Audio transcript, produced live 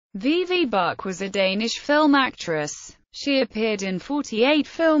Vivi Bach was a Danish film actress. She appeared in 48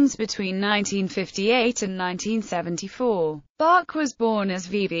 films between 1958 and 1974. Bach was born as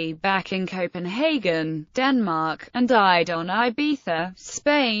Vivi Bach in Copenhagen, Denmark, and died on Ibiza,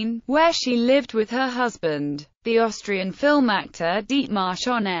 Spain, where she lived with her husband, the Austrian film actor Danish.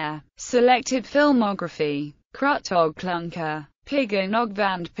 On air. Selected filmography. Krutog Klunker. Piggen og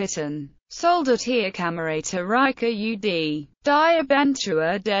Vandpitten. Soldat her Kamerater Riker ud. Die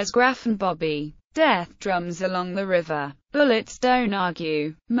Abentur des Grafen Bobby. Death Drums Along the River. Bullets Don't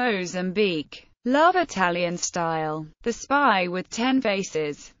Argue. Mozambique. Love Italian Style. The Spy with 10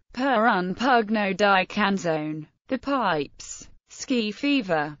 Faces. Per un pugno di canzone. The Pipes. Ski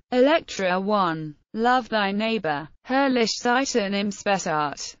Fever. Electra 1. Love Thy Neighbor. Herrlich Zeiten im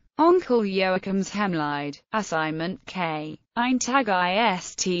Spessart. Onkel Joachim's Hemlied. Assignment K. Ein Tag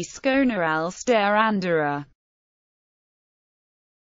ist Schoner als der andere.